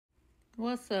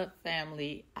What's up,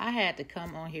 family? I had to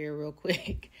come on here real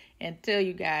quick and tell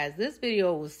you guys this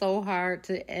video was so hard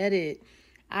to edit.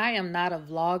 I am not a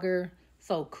vlogger,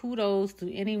 so kudos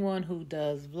to anyone who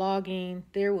does vlogging.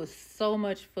 There was so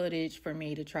much footage for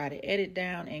me to try to edit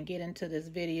down and get into this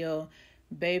video.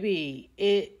 Baby,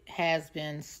 it has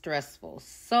been stressful.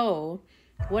 So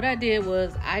what I did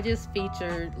was I just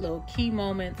featured little key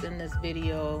moments in this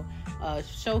video,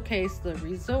 showcased the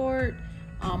resort,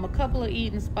 a couple of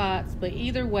eating spots, but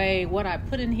either way, what I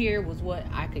put in here was what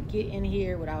I could get in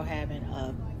here without having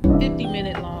a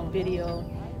 50-minute long video,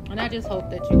 and I just hope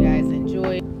that you guys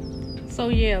enjoy. So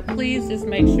yeah, please just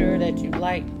make sure that you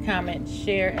like, comment,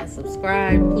 share, and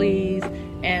subscribe, please,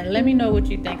 and let me know what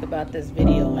you think about this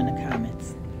video in the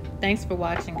comments. Thanks for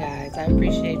watching, guys. I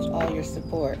appreciate all your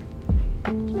support.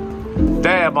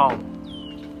 Dab on.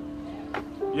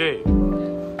 Yeah.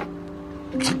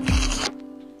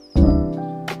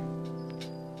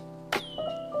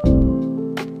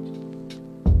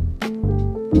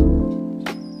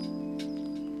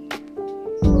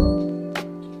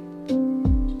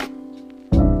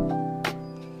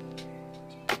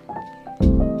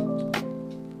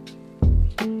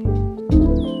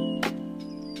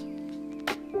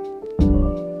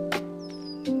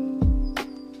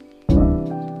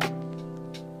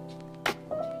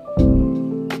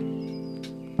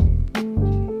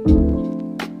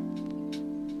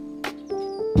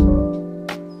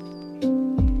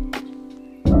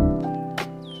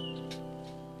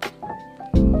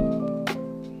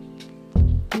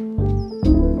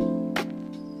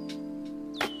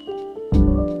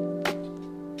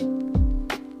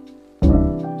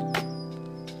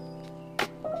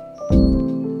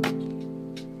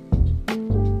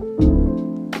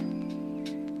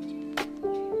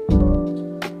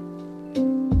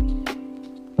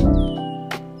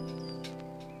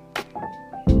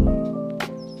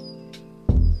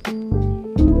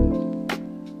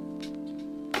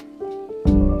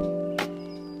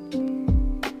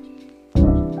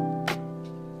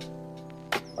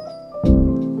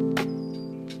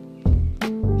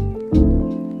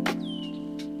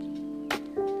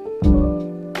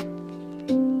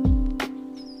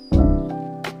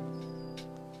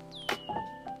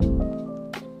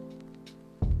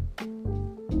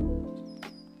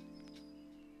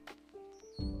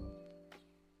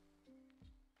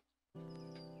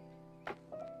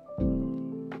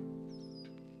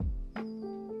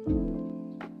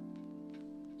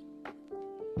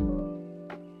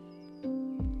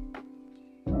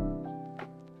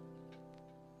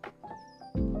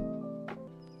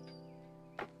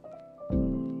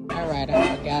 Alright,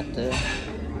 I forgot to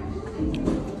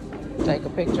take a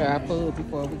picture of our food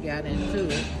before we got into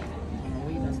it.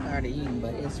 We even started eating,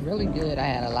 but it's really good. I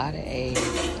had a lot of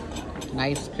eggs,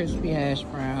 nice crispy hash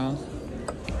browns.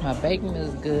 My bacon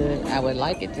is good. I would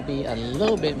like it to be a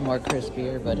little bit more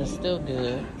crispier, but it's still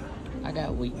good. I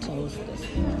got wheat toast. That's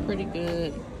pretty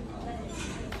good.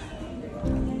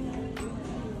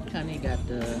 Honey got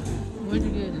the, what'd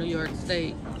you get? New York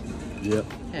steak. Yep.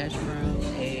 Hash browns,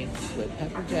 eggs with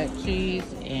pepper jack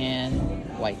cheese, and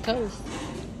white toast.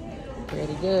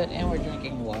 Pretty good. And we're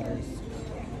drinking waters.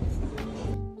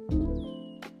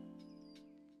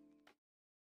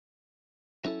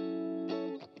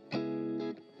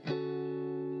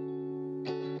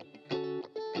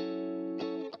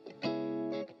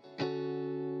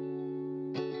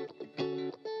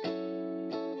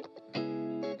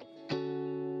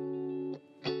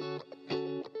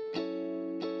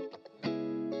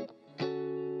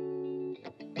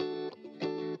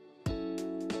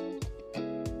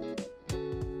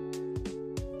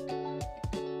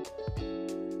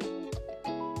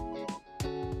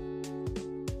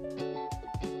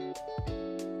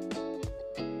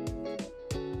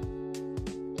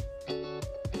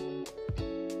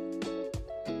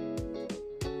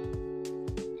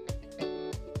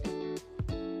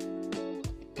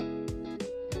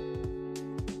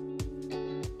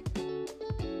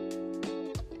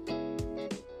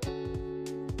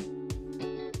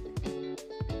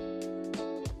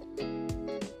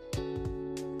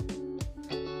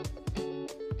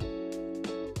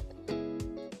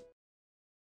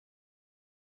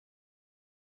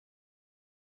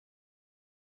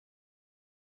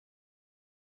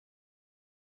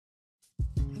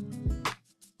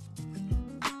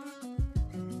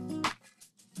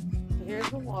 Here's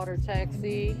the water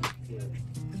taxi.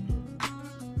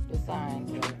 The sign.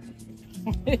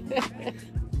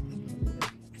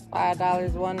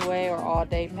 $5 one way or all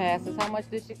day passes. How much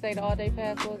did she say the all day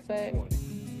pass was, babe?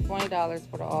 $20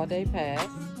 for the all day pass.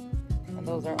 And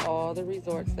those are all the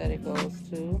resorts that it goes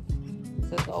to.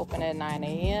 says open at 9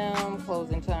 a.m.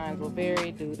 Closing times will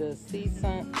vary due to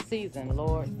season,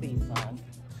 Lord, season.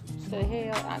 The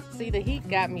hell? I see the heat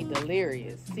got me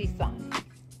delirious. Season.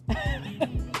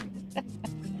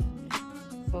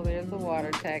 So there's the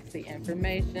water taxi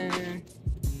information.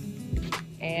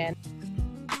 And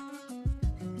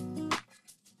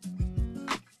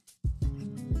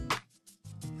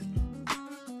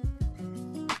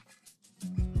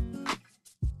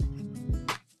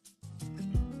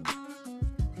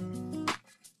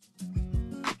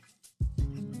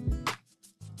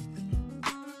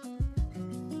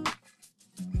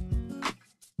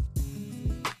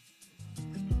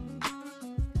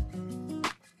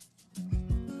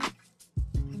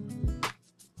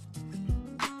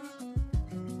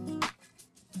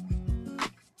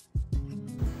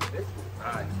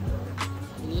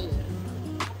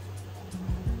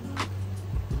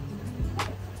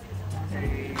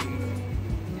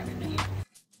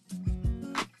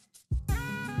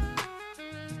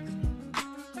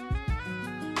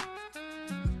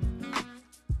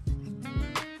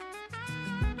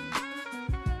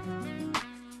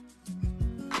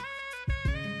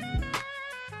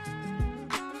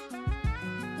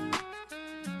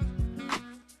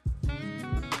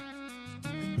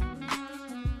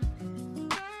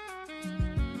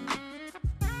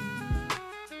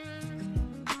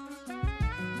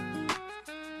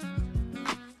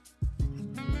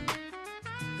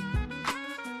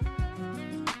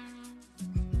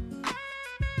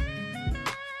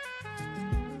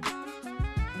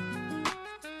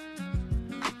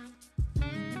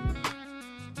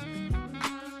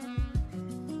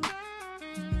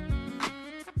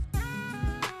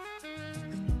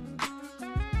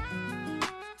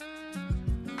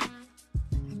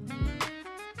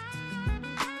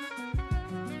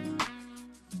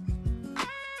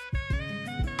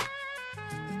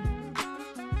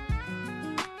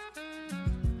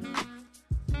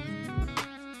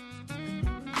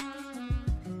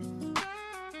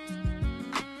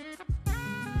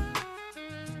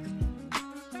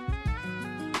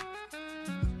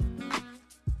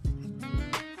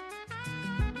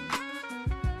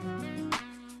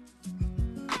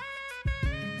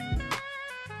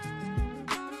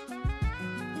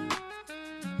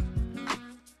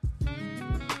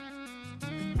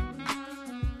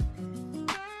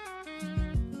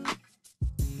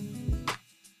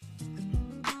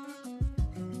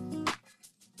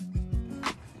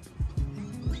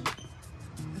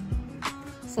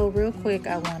so real quick,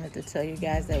 I wanted to tell you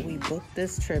guys that we booked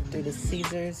this trip through the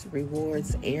Caesars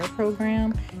Rewards Air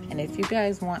program. And if you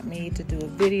guys want me to do a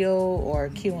video or a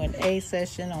Q&A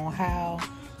session on how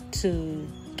to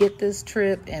get this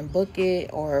trip and book it,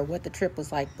 or what the trip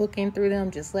was like booking through them,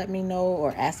 just let me know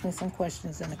or ask me some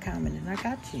questions in the comment and I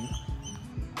got you.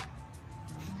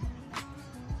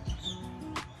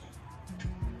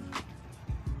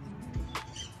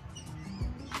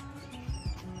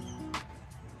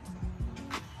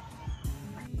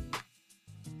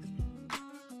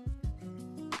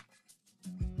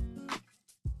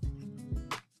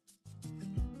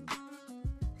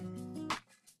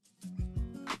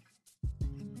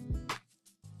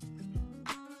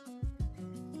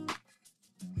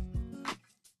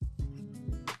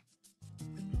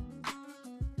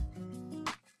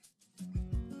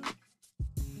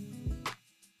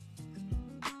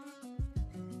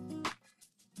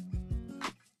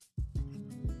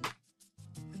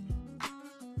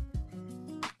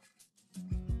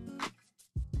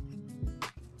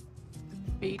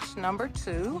 Beach number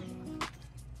 2.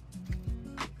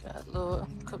 Got little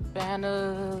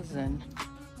cabanas and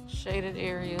shaded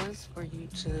areas for you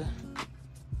to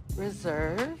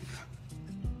reserve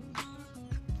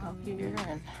up here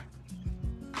and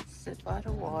sit by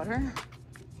the water.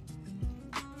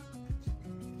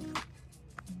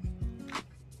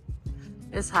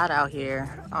 It's hot out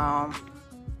here.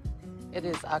 It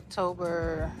is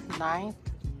October 9th,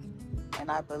 and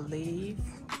I believe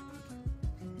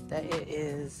that it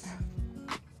is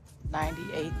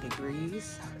 98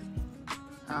 degrees.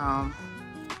 I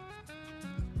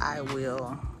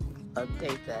will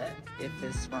update that if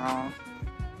it's wrong.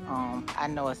 I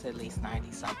know it's at least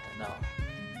 90 something though.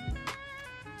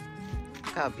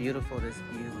 Look how beautiful this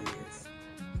view is.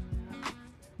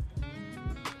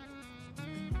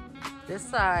 This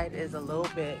side is a little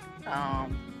bit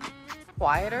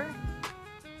quieter.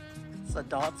 It's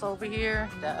adults over here.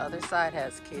 That other side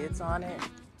has kids on it.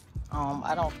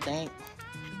 I don't think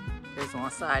there's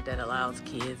one side that allows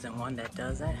kids and one that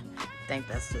doesn't. I think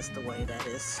that's just the way that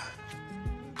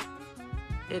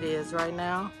it is right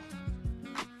now.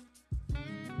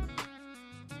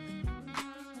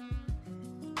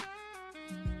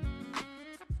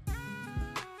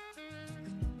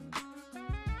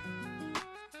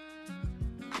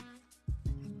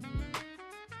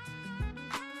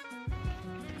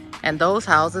 And those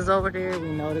houses over there,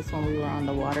 we noticed when we were on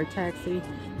the water taxi,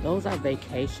 those are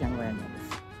vacation rentals.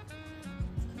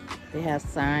 They have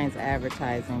signs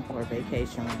advertising for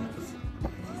vacation rentals.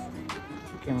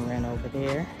 You can rent over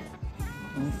there.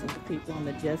 And you see the people on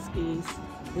the jet skis.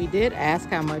 We did ask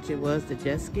how much it was to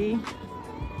jet ski.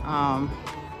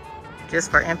 Just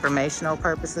for informational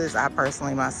purposes, I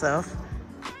personally myself,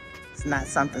 it's not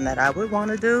something that I would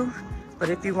want to do. But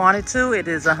if you wanted to, it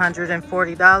is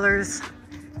 $140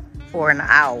 for an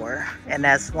hour. And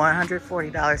that's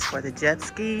 $140 for the jet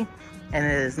ski. And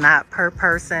it is not per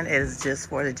person, it is just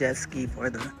for the jet ski for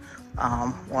the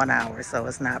 1 hour. So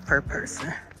it's not per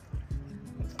person.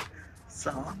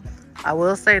 So I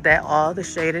will say that all the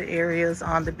shaded areas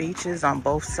on the beaches on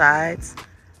both sides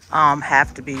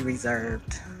have to be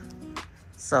reserved.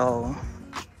 So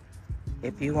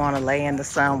if you want to lay in the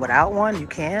sun without one, you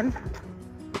can.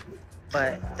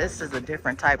 But this is a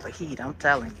different type of heat, I'm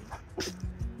telling you.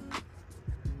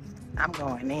 I'm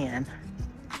going in.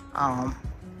 I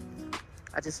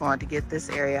just wanted to get this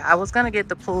area. I was going to get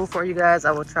the pool for you guys.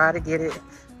 I will try to get it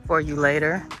for you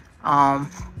later.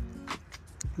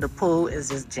 The pool is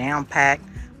just jam-packed,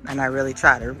 and I really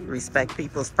try to respect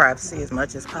people's privacy as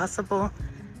much as possible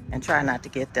and try not to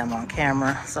get them on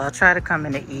camera. So I'll try to come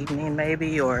in the evening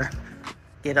maybe, or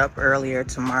get up earlier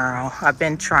tomorrow. I've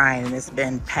been trying, and it's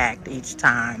been packed each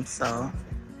time. So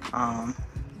I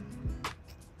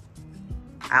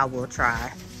will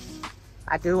try.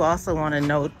 I do also want to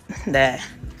note that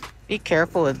be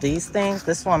careful of these things.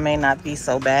 This one may not be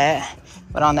so bad,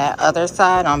 but on that other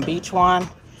side, on beach one,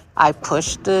 I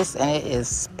pushed this and it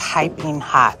is piping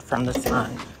hot from the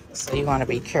sun. So you want to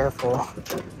be careful,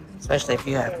 especially if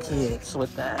you have kids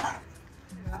with that.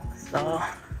 So,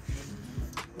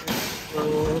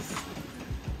 rules.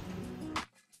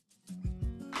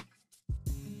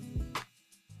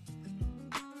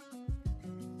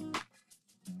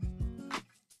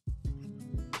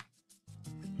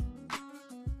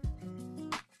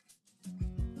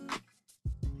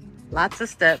 Lots of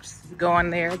steps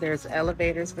going there. There's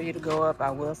elevators for you to go up. I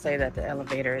will say that the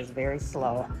elevator is very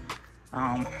slow.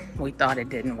 We thought it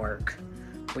didn't work.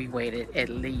 We waited at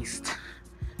least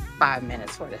 5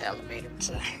 minutes for the elevator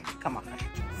to come on.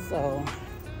 So,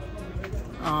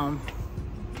 I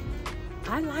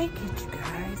like it, you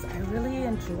guys. I really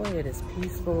enjoy it. It's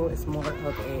peaceful. It's more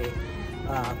of a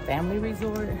family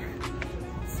resort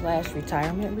 /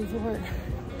 retirement resort.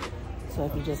 So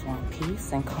if you just want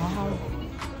peace and calm,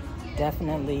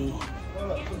 definitely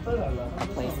a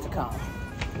place to come.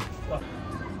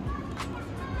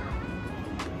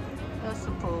 That's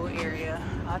the pool area.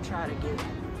 I'll try to get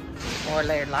more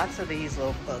later. Lots of these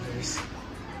little buggers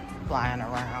flying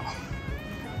around.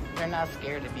 They're not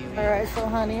scared of you either. All right, so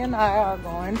honey and I are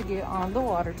going to get on the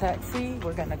water taxi.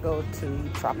 We're gonna go to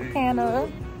Tropicana.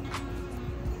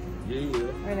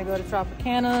 We're gonna go to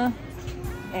Tropicana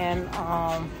and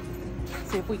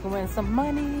see if we can win some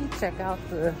money. Check out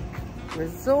the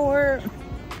resort.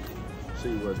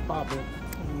 See what's popping.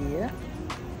 Yeah.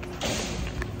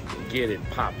 Get it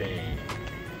popping.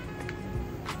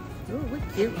 Ooh, we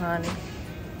cute, honey.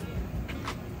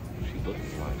 She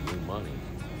looking like new money.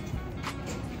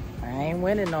 I ain't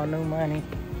winning no new money.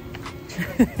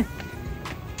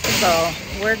 So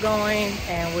we're going,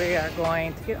 and we are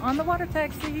going to get on the water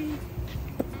taxi.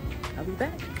 I'll be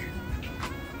back.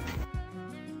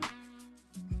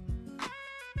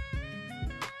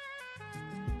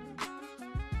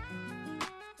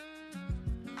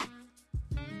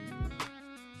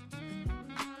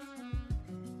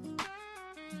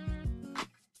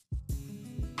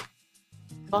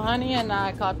 Well, honey and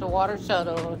I caught the water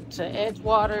shuttle to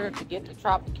Edgewater to get to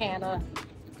Tropicana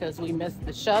because we missed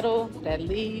the shuttle that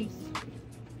leaves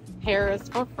Harrah's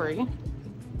for free.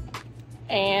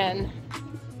 And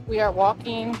we are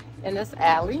walking in this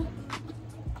alley.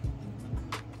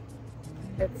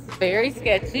 It's very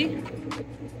sketchy.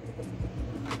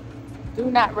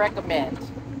 Do not recommend.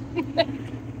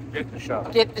 Get the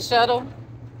shuttle. Get the shuttle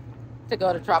to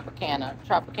go to Tropicana.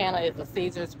 Tropicana is a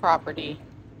Caesars property.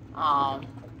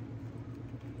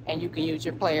 And you can use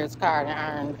your player's card and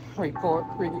earn rewards.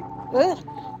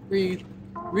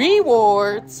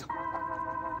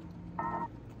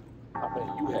 How many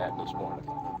you had this morning?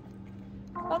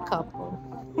 A couple.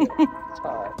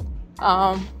 Sorry.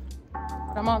 I'm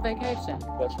on vacation.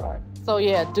 That's right. So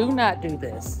yeah, do not do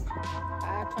this.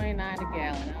 $5.29 a gallon. I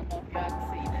don't know if y'all can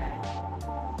see that.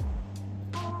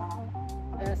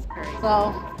 That's crazy.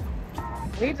 So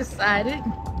we decided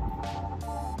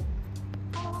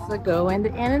to go into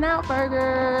In-N-Out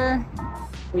Burger.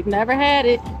 We've never had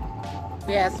it.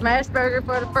 We had Smash Burger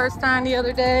for the first time the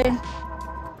other day,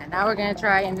 and now we're gonna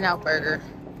try In-N-Out Burger.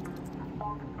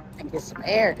 Get some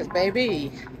air, cause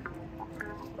baby,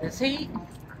 this heat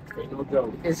Ain't no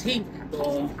joke. is heat.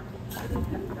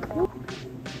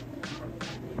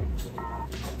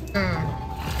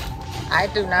 I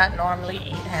do not normally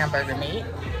eat hamburger meat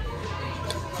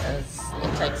because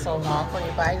it takes so long for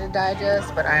your body to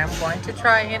digest, but I am going to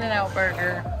try In-N-Out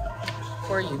Burger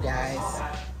for you guys.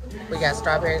 We got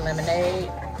strawberry lemonade.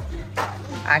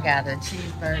 I got a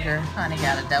cheeseburger. Honey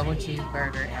got a double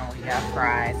cheeseburger, and we got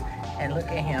fries. And look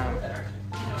at him.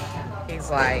 He's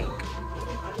like,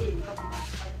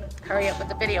 hurry up with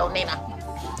the video, Nina.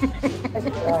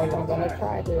 Guys, I'm gonna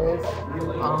try this.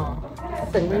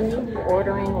 The new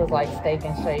ordering was like Steak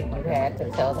and Shake. You had to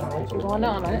tell them what you want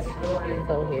on it.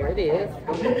 So here it is.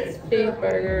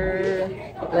 Cheeseburger,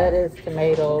 lettuce,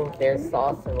 tomato, their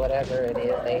sauce or whatever it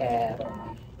is they have.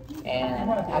 And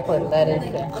I put lettuce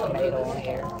and tomato on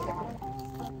here.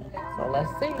 So let's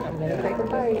see. I'm gonna take a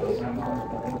bite.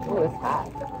 Oh, it's hot.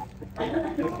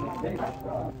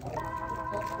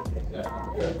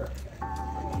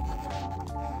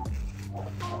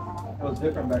 It was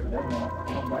different back then.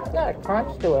 It's got a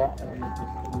crunch to it.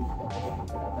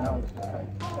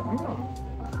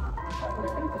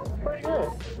 Pretty good.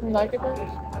 You like it, baby?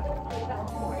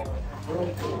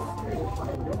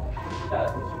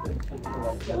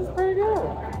 It's pretty good.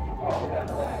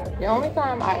 The only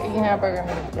time I eat hamburger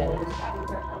meat is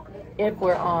if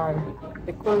we're on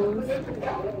the cruise.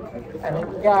 And if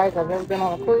you guys have ever been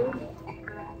on a cruise,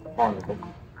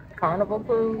 Carnival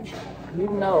cruise, you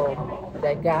know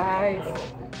that Guy's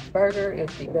burger is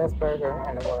the best burger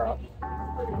in the world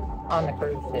on the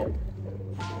cruise ship.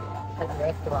 At the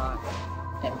restaurant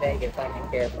in Vegas, I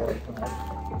didn't care for it too much,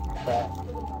 but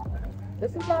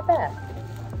this is not bad.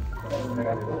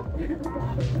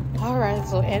 All right,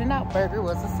 so In-N-Out Burger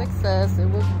was a success. It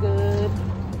was good.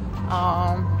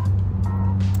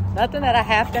 Nothing that I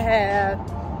have to have.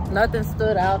 Nothing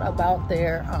stood out about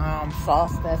their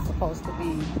sauce that's supposed to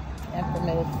be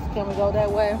infamous. Can we go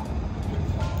that way?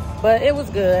 But it was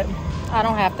good. I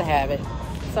don't have to have it.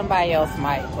 Somebody else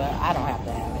might, but I don't have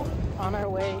to have it. On our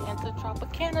way into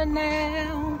Tropicana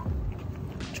now.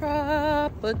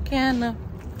 Tropicana.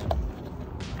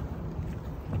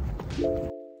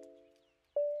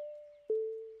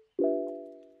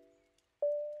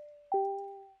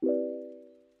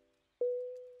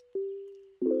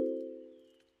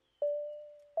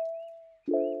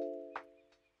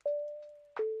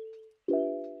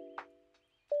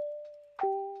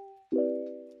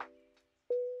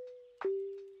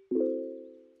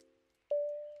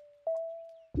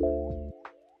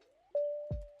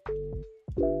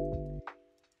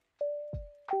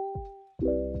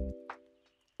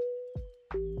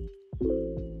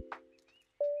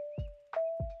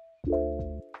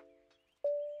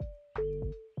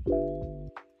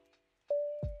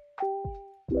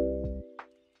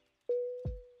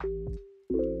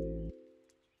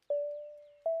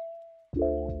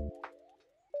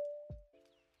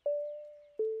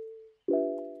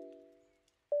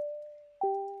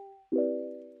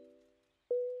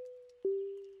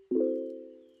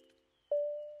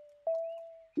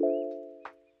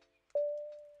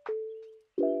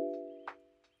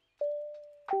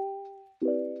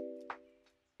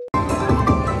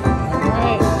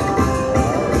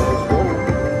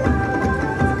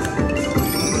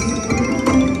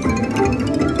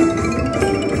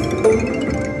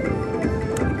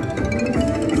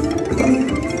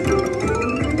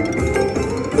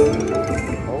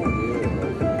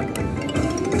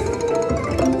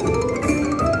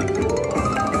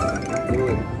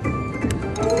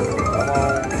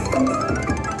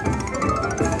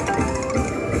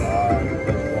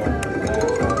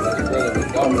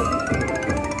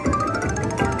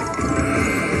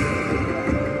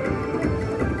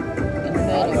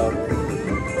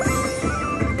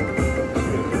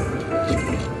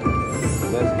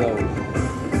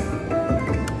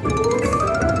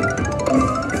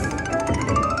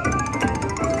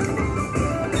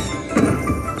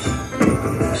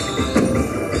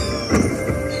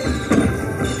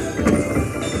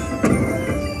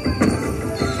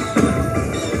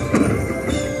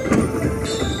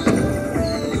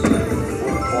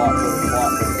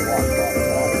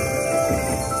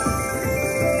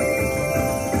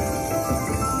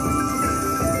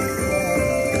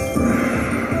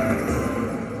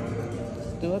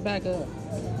 Back up.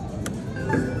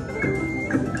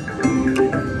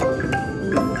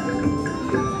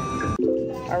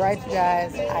 All right, you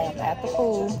guys, I am at the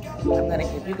pool. I'm gonna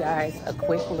give you guys a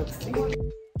quick look-see.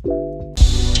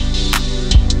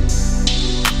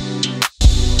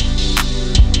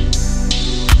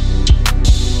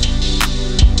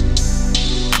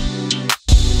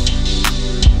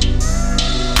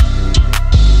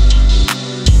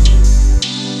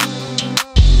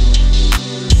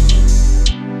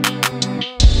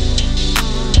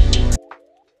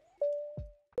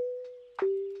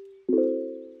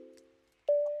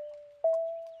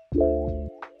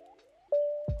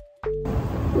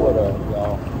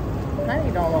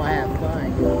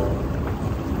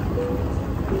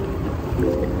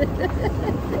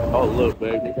 look,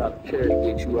 baby, they got a chair to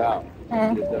get you out.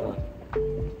 Huh? Get done.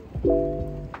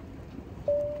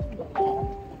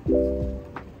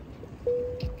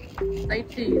 Say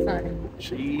cheese, honey.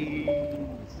 Cheese.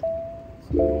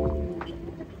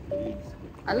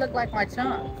 I look like my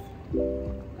chunks.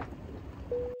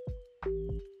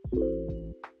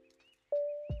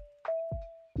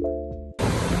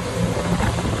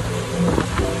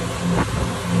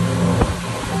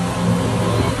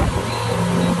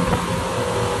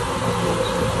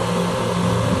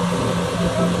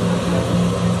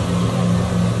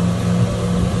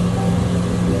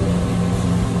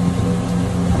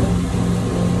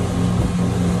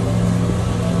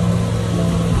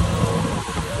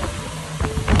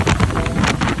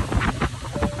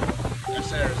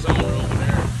 That's Arizona over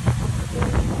there.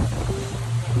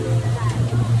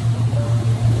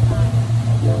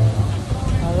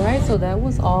 Alright, so that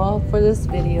was all for this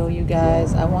video, you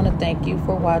guys. I want to thank you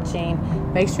for watching.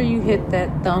 Make sure you hit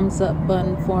that thumbs up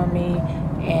button for me,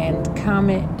 and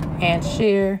comment and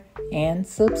share and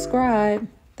subscribe.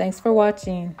 Thanks for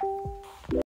watching.